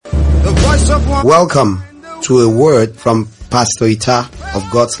Welcome to a word from Pastor Ita of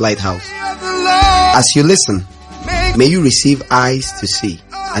God's Lighthouse. As you listen, may you receive eyes to see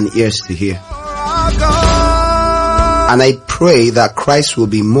and ears to hear. And I pray that Christ will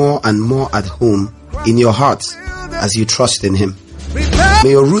be more and more at home in your hearts as you trust in Him. May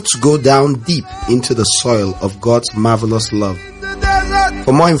your roots go down deep into the soil of God's marvelous love.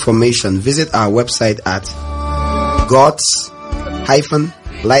 For more information, visit our website at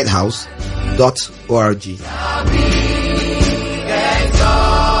gods-lighthouse.org.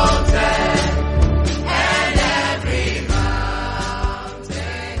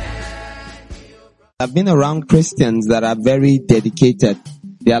 I've been around Christians that are very dedicated.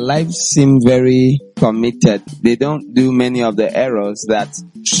 Their lives seem very committed. They don't do many of the errors that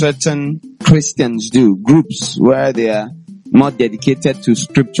certain Christians do. Groups where they are more dedicated to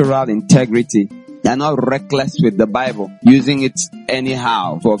scriptural integrity. They're not reckless with the Bible, using it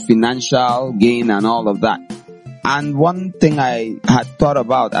anyhow for financial gain and all of that. And one thing I had thought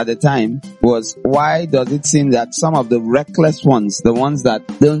about at the time was, why does it seem that some of the reckless ones, the ones that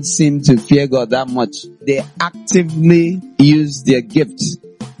don't seem to fear God that much, they actively use their gifts.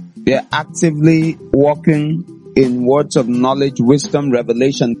 They're actively walking in words of knowledge, wisdom,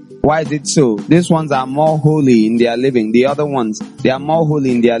 revelation. Why is it so? These ones are more holy in their living. The other ones, they are more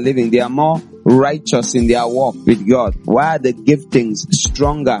holy in their living. They are more righteous in their walk with God. Why are the giftings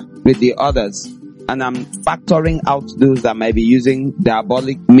stronger with the others? And I'm factoring out those that might be using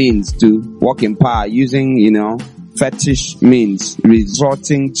diabolic means to walk in power, using, fetish means,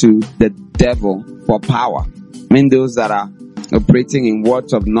 resorting to the devil for power. I mean, those that are operating in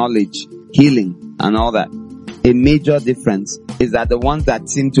words of knowledge, healing, and all that. A major difference is that the ones that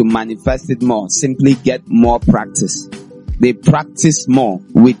seem to manifest it more simply get more practice. They practice more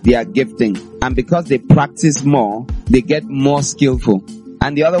with their gifting. And because they practice more, they get more skillful.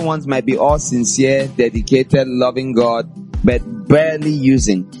 And the other ones might be all sincere, dedicated, loving God, but barely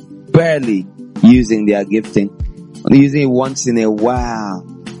using their gifting. Using it once in a while.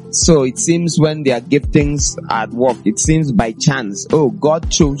 So it seems when their giftings are at work, it seems by chance, God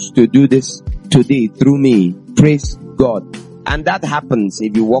chose to do this today through me. Praise God. And that happens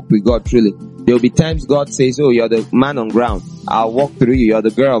if you walk with God truly. There will be times God says, you're the man on ground. I'll walk through you. You're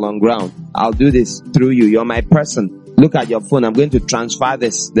the girl on ground. I'll do this through you. You're my person. Look at your phone. I'm going to transfer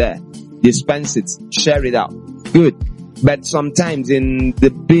this there. Dispense it. Share it out. Good. But sometimes in the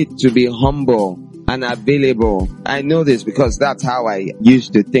bid to be humble and available, I know this because that's how I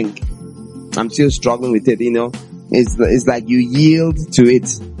used to think. I'm still struggling with it, It's like you yield to it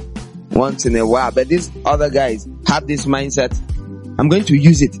once in a while. But these other guys have this mindset. I'm going to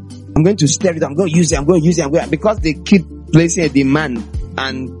use it. I'm going to stir it. I'm going to use it. Because they keep placing a demand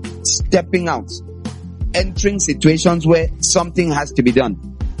and stepping out. Entering situations where something has to be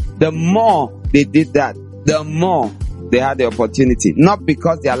done. The more they did that, the more they had the opportunity. Not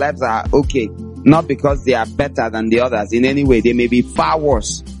because their lives are okay. Not because they are better than the others in any way. They may be far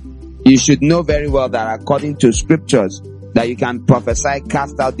worse. You should know very well that according to scriptures, that you can prophesy,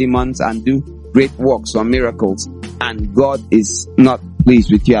 cast out demons, and do great works or miracles. And God is not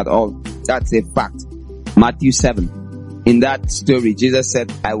pleased with you at all. That's a fact. Matthew 7. In that story, Jesus said,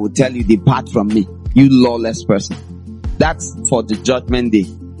 I will tell you, depart from me, you lawless person. That's for the judgment day.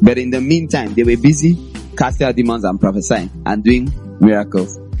 But in the meantime, they were busy casting out demons and prophesying and doing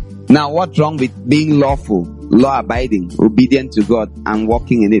miracles. Now, what's wrong with being lawful, law-abiding, obedient to God and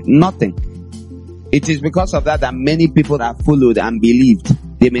walking in it? Nothing. It is because of that many people are followed and believed.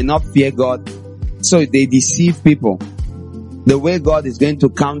 They may not fear God, so they deceive people. The way God is going to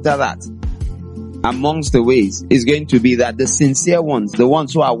counter that, amongst the ways, is going to be that the sincere ones, the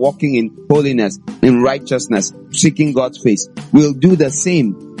ones who are walking in holiness, in righteousness, seeking God's face, will do the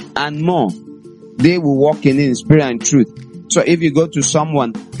same and more. They will walk in spirit and truth. So if you go to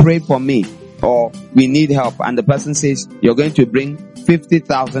someone, pray for me, or we need help, and the person says, you're going to bring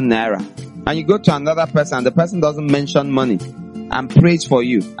 50,000 naira. And you go to another person, and the person doesn't mention money, and prays for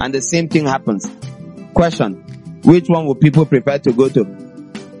you, and the same thing happens. Question, which one would people prefer to go to?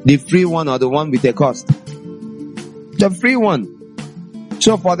 The free one or the one with a cost? The free one.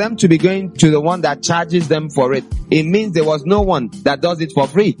 So for them to be going to the one that charges them for it, it means there was no one that does it for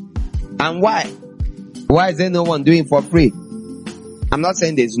free. And why? Why is there no one doing it for free? I'm not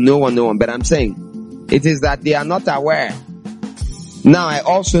saying there's no one, but I'm saying it is that they are not aware. Now I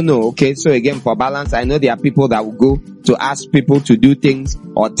also know, so again for balance, I know there are people that will go to ask people to do things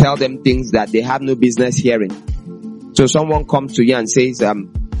or tell them things that they have no business hearing. So someone comes to you and says,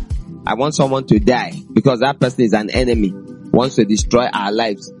 I want someone to die because that person is an enemy, wants to destroy our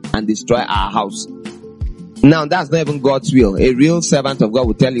lives and destroy our house. Now, that's not even God's will. A real servant of God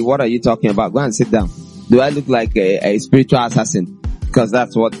will tell you, what are you talking about? Go and sit down. Do I look like a spiritual assassin? Because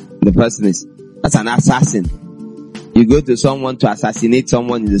that's what the person is. That's an assassin. You go to someone to assassinate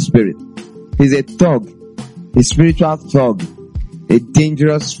someone in the spirit. He's a thug. A spiritual thug. A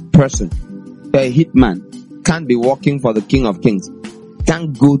dangerous person. A hitman. Can't be working for the King of Kings.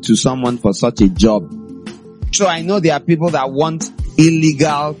 Can't go to someone for such a job. So I know there are people that want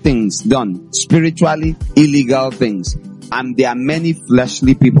illegal things done. Spiritually illegal things. And there are many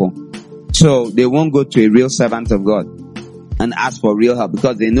fleshly people. So they won't go to a real servant of God and ask for real help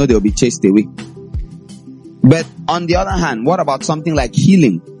because they know they'll be chased away. But on the other hand, what about something like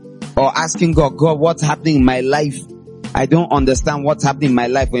healing? Or asking God, what's happening in my life? I don't understand what's happening in my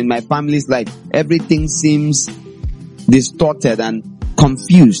life or in my family's life. Everything seems distorted and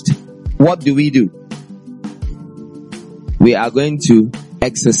confused. What do? We are going to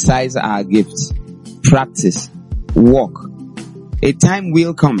exercise our gifts, practice, walk. A time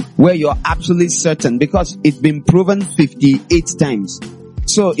will come where you're absolutely certain, because it's been proven 58 times.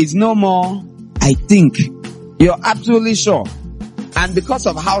 So it's no more, I think. You're absolutely sure. And because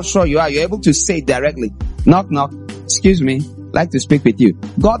of how sure you are, you're able to say it directly. Knock, knock. Excuse me. I'd like to speak with you.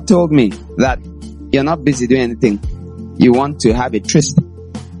 God told me that you're not busy doing anything. You want to have a tryst.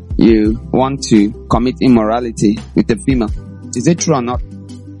 You want to commit immorality with a female. Is it true or not?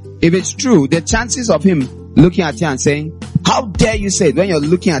 If it's true, the chances of him looking at you and saying, how dare you say it, when you're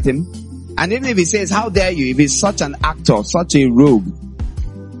looking at him, and even if he says, how dare you, if he's such an actor, such a rogue,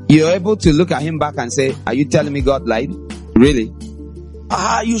 you're able to look at him back and say, are you telling me God lied? Really?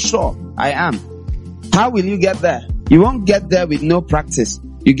 Are you sure? I am. How will you get there? You won't get there with no practice.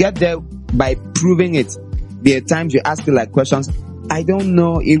 You get there by proving it. There are times you ask you like questions. I don't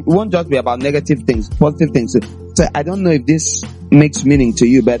know. It won't just be about negative things, positive things. So I don't know if this makes meaning to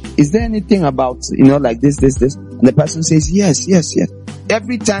you, but is there anything about, like this? And the person says, yes.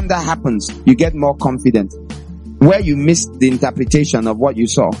 Every time that happens, you get more confident. Where you missed the interpretation of what you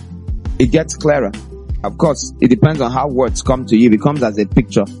saw, it gets clearer. Of course, it depends on how words come to you. It becomes as a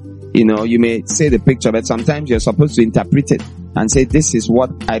picture. You may say the picture, but sometimes you're supposed to interpret it and say, this is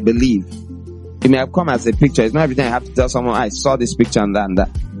what I believe. It may have come as a picture. It's not every time I have to tell someone, I saw this picture and that and that.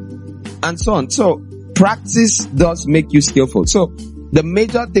 And so on. So, practice does make you skillful. So, the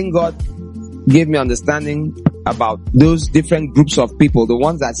major thing God gave me understanding about those different groups of people, the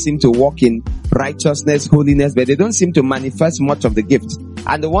ones that seem to walk in righteousness, holiness, but they don't seem to manifest much of the gift.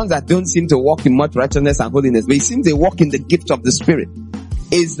 And the ones that don't seem to walk in much righteousness and holiness, but it seems they walk in the gift of the Spirit,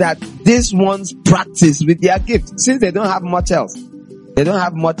 is that these ones practice with their gift. Since they don't have much else. They don't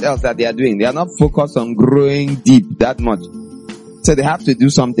have much else that they are doing. They are not focused on growing deep that much. So they have to do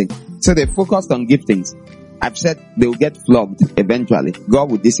something. So they focused on giftings. I've said they will get flogged eventually.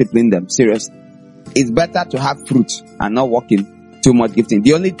 God will discipline them. Seriously. It's better to have fruit and not walk in too much gifting.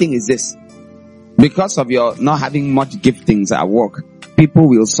 The only thing is this. Because of your not having much giftings at work, people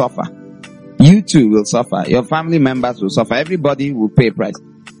will suffer. You too will suffer. Your family members will suffer. Everybody will pay a price.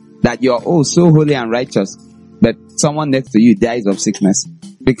 That you're so holy and righteous, but someone next to you dies of sickness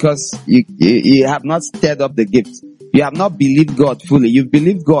because you have not stirred up the gift. You have not believed God fully. You've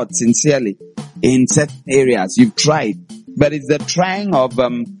believed God sincerely in certain areas. You've tried, but it's the trying of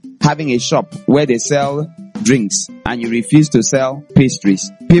having a shop where they sell drinks and you refuse to sell pastries.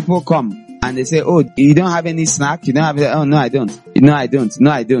 People come and they say, oh, you don't have any snack? You don't have it? Oh, no, I don't. No, I don't.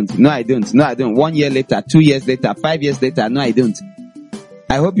 No, I don't. No, I don't. No, I don't. 1 year later, 2 years later, 5 years later, no, I don't.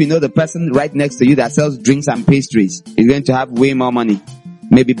 I hope you know the person right next to you that sells drinks and pastries is going to have way more money.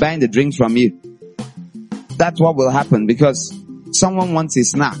 Maybe buying the drinks from you. That's what will happen because someone wants a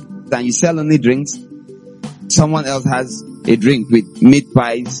snack and you sell only drinks. Someone else has a drink with meat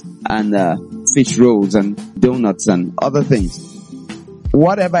pies and fish rolls and donuts and other things.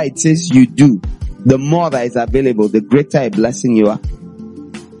 Whatever it is you do, the more that is available, the greater a blessing you are.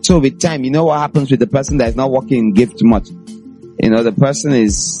 So with time, you know what happens with the person that is not walking in gift much? The person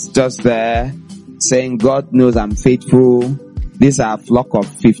is just there saying, God knows I'm faithful. These are a flock of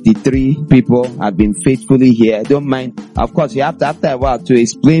 53 people have been faithfully here. Don't mind. Of course, you have to, after a while, to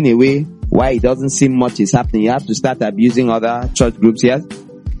explain away why it doesn't seem much is happening. You have to start abusing other church groups here.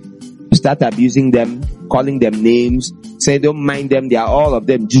 You start abusing them, calling them names. Say, don't mind them. They are all of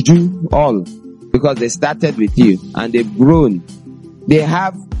them. Juju, all. Because they started with you and they've grown. They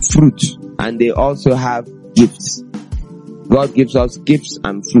have fruit and they also have gifts. God gives us gifts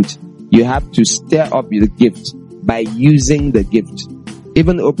and fruit. You have to stir up the gift by using the gift.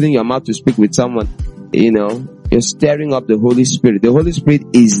 Even opening your mouth to speak with someone, you're stirring up the Holy Spirit. The Holy Spirit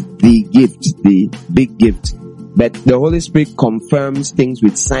is the gift, the big gift. But the Holy Spirit confirms things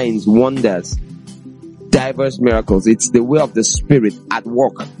with signs, wonders, diverse miracles. It's the way of the Spirit at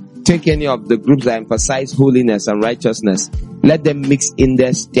work. Take any of the groups that emphasize holiness and righteousness. Let them mix in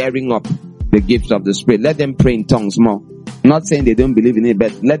there, stirring up the gifts of the Spirit. Let them pray in tongues more. Not saying they don't believe in it,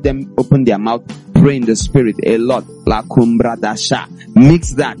 but let them open their mouth, pray in the Spirit a lot. La kumbra dasha.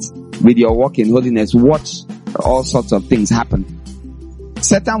 Mix that with your walk in holiness. Watch all sorts of things happen.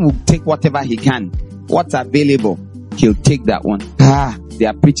 Satan will take whatever he can. What's available, he'll take that one. They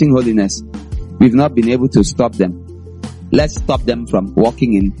are preaching holiness. We've not been able to stop them. Let's stop them from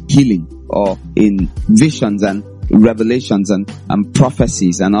walking in healing or in visions and revelations and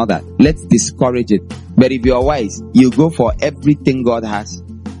prophecies and all that. Let's discourage it. But if you're wise, you go for everything God has.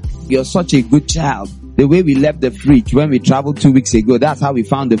 You're such a good child. The way we left the fridge when we traveled 2 weeks ago, that's how we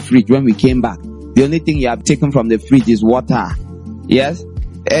found the fridge when we came back. The only thing you have taken from the fridge is water. Yes?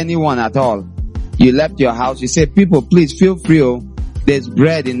 Anyone at all. You left your house, you say, people, please feel free. Oh, there's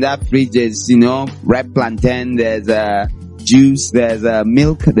bread in that fridge. There's, ripe plantain. There's juice. There's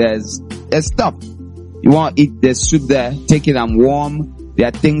milk. There's stuff. You want to eat the soup there, take it and warm. There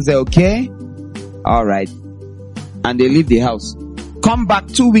are things there, okay? Alright. And they leave the house. Come back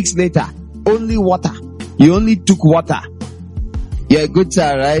 2 weeks later. Only water. You only took water. You're a good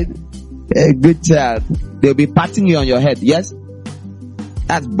child, right? A good child. They'll be patting you on your head, yes?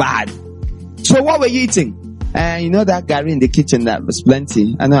 That's bad. So what were you eating? You know that gari in the kitchen that was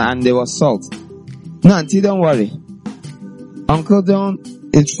plenty. I know, and there was salt. No, auntie, don't worry. Uncle,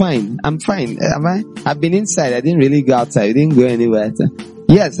 it's fine. I'm fine. I've been inside. I didn't really go outside. You didn't go anywhere.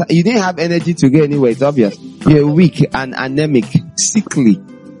 Yes, you didn't have energy to go anywhere. It's obvious. You're weak and anemic, sickly,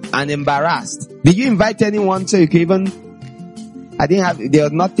 and embarrassed. Did you invite anyone so you could even... there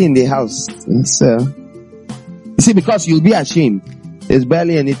was nothing in the house. So, you see, because you'll be ashamed. There's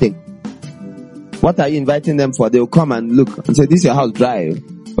barely anything. What are you inviting them for? They'll come and look and say, this is your house dry.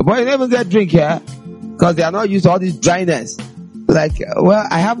 But boy, you never get drink here. Because they are not used to all this dryness. Like, well,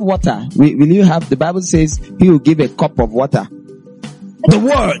 I have water. Will you have, the Bible says, he will give a cup of water. The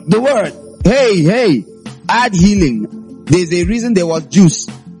word. Hey, add healing. There's a reason there was juice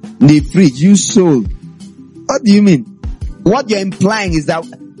in the fridge. You sold. What do you mean? What you're implying is that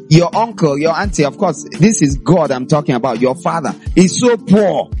your uncle, your auntie, of course, this is God I'm talking about, your father, is so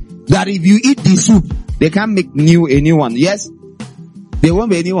poor that if you eat the soup, they can't make a new one. Yes? There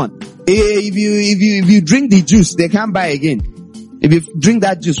won't be anyone. If you drink the juice, they can't buy again. If you drink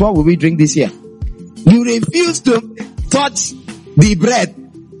that juice, what will we drink this year? You refuse to touch the bread,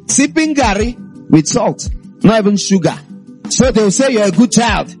 sipping gari with salt, not even sugar. So they'll say you're a good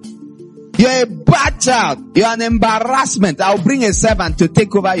child. You're a bad child. You're an embarrassment. I'll bring a servant to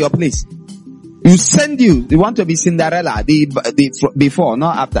take over your place. You want to be Cinderella, before,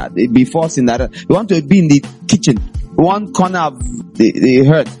 not after, before Cinderella. You want to be in the kitchen, one corner of the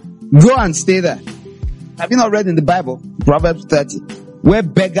hearth. Go and stay there. Have you not read in the Bible, Proverbs 30, where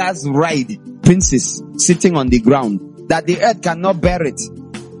beggars ride princes sitting on the ground, that the earth cannot bear it,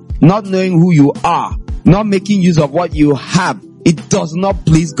 not knowing who you are, not making use of what you have. It does not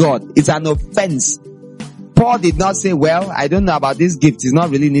please God. It's an offense. Paul did not say, well, I don't know about this gift. It's not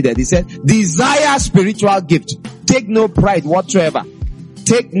really needed. He said, desire spiritual gift. Take no pride whatsoever.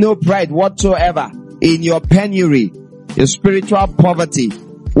 Take no pride whatsoever in your penury, your spiritual poverty,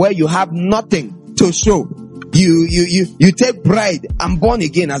 where you have nothing to show. You take pride. I'm born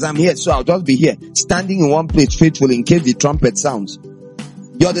again as I'm here, so I'll just be here, standing in one place faithfully in case the trumpet sounds.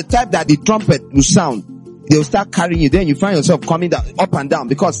 You're the type that the trumpet will sound. They'll start carrying you. Then you find yourself coming down, up and down,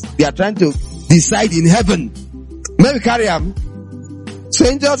 because they are trying to decide in heaven. Maybe carry them. So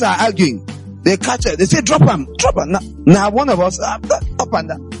angels are arguing. They catch it. They say, drop them. Now one of us, up and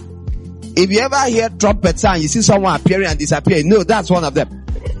down. If you ever hear trumpet sound, you see someone appearing and disappearing. No, that's one of them.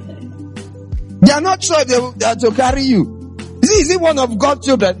 They are not sure if they are to carry you. Is it one of God's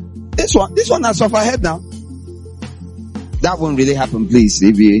children? This one has suffered head now. That won't really happen, please.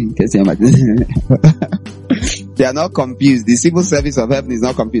 If you, in case they are not confused. The civil service of heaven is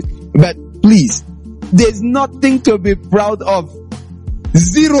not confused. But please, there's nothing to be proud of.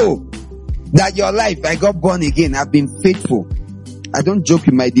 Zero. That your life, I got born again. I've been faithful. I don't joke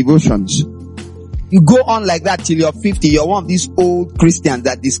in my devotions. You go on like that till you're 50. You're one of these old Christians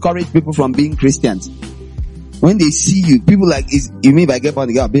that discourage people from being Christians. When they see you, people like, you mean if I get born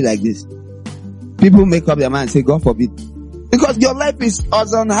again, I'll be like this? People make up their mind and say, God forbid. Because your life is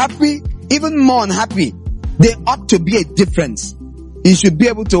as unhappy, even more unhappy. There ought to be a difference. You should be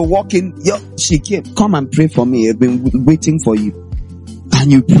able to walk in. She came, come and pray for me. I've been waiting for you.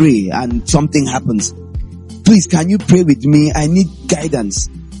 And you pray and something happens. Please, can you pray with me? I need guidance.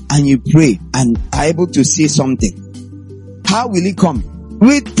 And you pray and are able to say something. How will it come?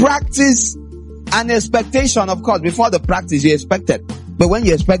 With practice. An expectation, of course, before the practice you expected. But when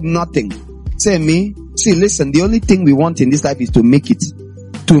you expect nothing, say me, see, listen, the only thing we want in this life is to make it.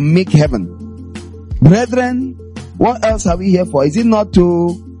 To make heaven. Brethren, what else are we here for? Is it not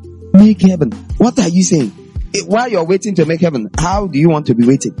to make heaven? What are you saying? While you're waiting to make heaven, how do you want to be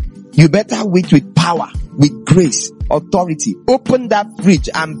waiting? You better wait with power, with grace, authority. Open that fridge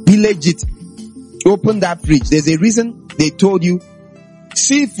and pillage it. Open that fridge. There's a reason they told you,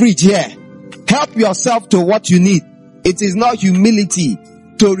 see fridge here. Help yourself to what you need. It is not humility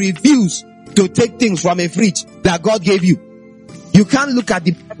to refuse to take things from a fridge that God gave you. You can't look at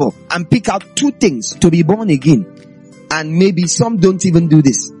the Bible and pick out two things to be born again. And maybe some don't even do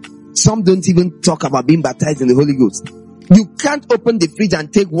this. Some don't even talk about being baptized in the Holy Ghost. You can't open the fridge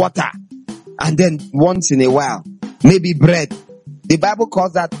and take water and then once in a while, maybe bread. The Bible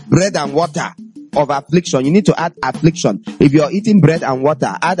calls that bread and water of affliction. You need to add affliction. If you're eating bread and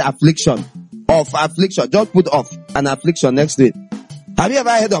water, add affliction. Of affliction. Just put off an affliction next to it. Have you ever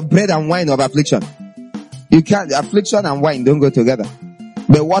heard of bread and wine of affliction? You can't. Affliction and wine don't go together.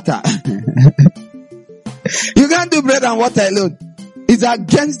 But water. You can't do bread and water alone. It's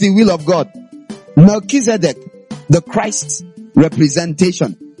against the will of God. Melchizedek, the Christ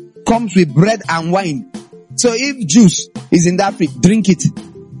representation, comes with bread and wine. So if juice is in that fridge, drink it.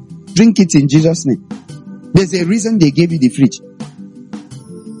 Drink it in Jesus' name. There's a reason they gave you the fridge.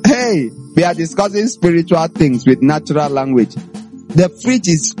 Hey, we are discussing spiritual things with natural language. The fridge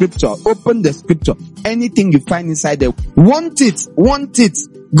is scripture. Open the scripture. Anything you find inside there, want it, want it.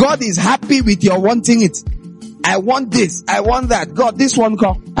 God is happy with your wanting it. I want this, I want that. God, this one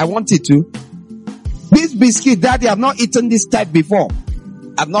come, I want it too. This biscuit, Daddy, I've not eaten this type before.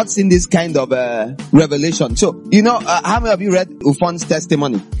 I've not seen this kind of revelation. So, you know, how many of you read Ufon's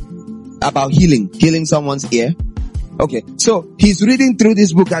testimony about healing someone's ear? Okay, so he's reading through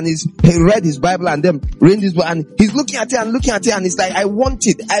this book and he read his Bible and then reading this book and he's looking at it and he's like, I want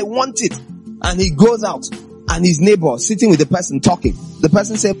it. And he goes out and his neighbor sitting with the person talking. The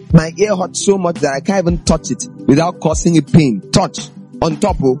person said, my ear hurts so much that I can't even touch it without causing a pain. Touch on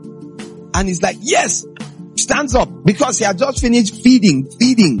top. And he's like, yes, stands up because he had just finished feeding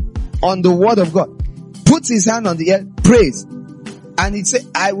on the word of God. Puts his hand on the ear, prays. And he said,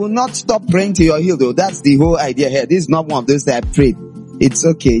 I will not stop praying till you're healed though. That's the whole idea here. This is not one of those that I prayed. It's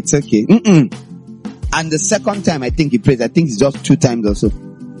okay. And the second time I think he prays, I think it's just 2 times or so.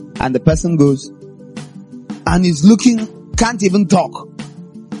 And the person goes, and he's looking, can't even talk.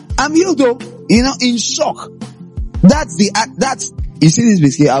 I'm healed though, in shock. You see this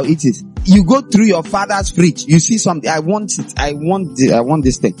biscuit, I'll eat it. You go through your father's fridge, you see something, I want it, I want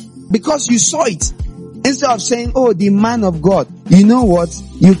this thing. Because you saw it. Instead of saying, oh, the man of God, you know what?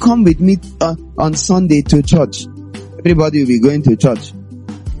 You come with me on Sunday to church. Everybody will be going to church.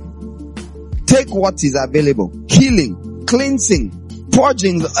 Take what is available. Healing, cleansing,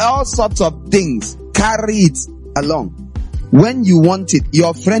 purging, all sorts of things. Carry it along. When you want it,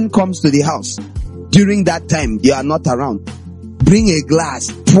 your friend comes to the house. During that time, you are not around. Bring a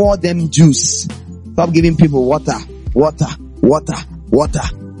glass, pour them juice. Stop giving people water.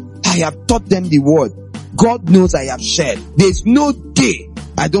 I have taught them the word. God knows I have shared. There's no day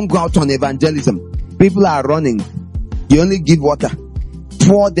I don't go out on evangelism. People are running. You only give water.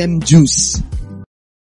 Pour them juice.